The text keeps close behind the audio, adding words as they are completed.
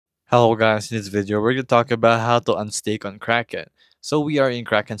Hello guys, in this video we're going to talk about how to unstake on Kraken. So we are in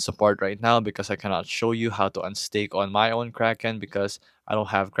Kraken support right now because I cannot show you how to unstake on my own Kraken because I don't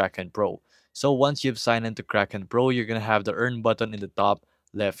have Kraken Pro. So once you've signed into Kraken Pro, you're going to have the earn button in the top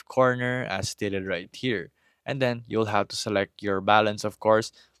left corner as stated right here. And then you'll have to select your balance, of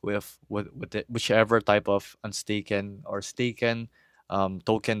course, whichever type of unstaken or staken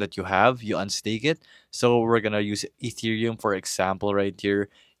token that you have, you unstake it. So we're going to use Ethereum for example right here.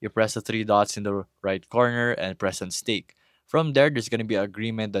 You press the three dots in the right corner and press unstake. From there, there's going to be an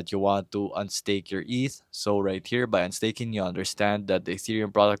agreement that you want to unstake your ETH. So right here, by unstaking, you understand that the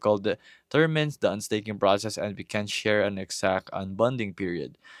Ethereum protocol determines the unstaking process and we can share an exact unbonding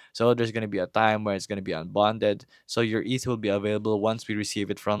period. So there's going to be a time where it's going to be unbonded. So your ETH will be available once we receive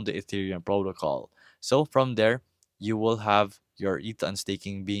it from the Ethereum protocol. So from there, you will have your ETH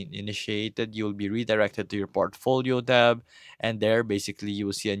unstaking being initiated. You will be redirected to your portfolio tab, and there basically you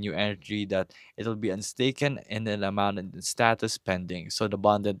will see a new entry that it will be unstaken in an amount and status pending. So the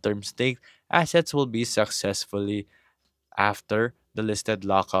bonded term staked assets will be successfully after the listed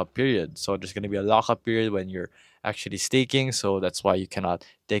lockup period. So there's going to be a lockup period when you're actually staking. So that's why you cannot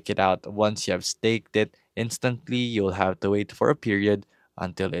take it out once you have staked it instantly. You'll have to wait for a period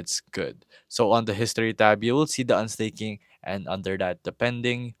until it's good. So on the history tab, you will see the unstaking, and under that, the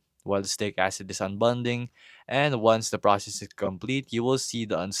pending while the stake asset is unbonding. And once the process is complete, you will see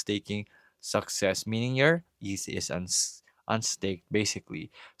the unstaking success, meaning your ETH is unstaked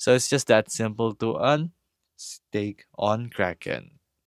basically. So it's just that simple to unstake on Kraken.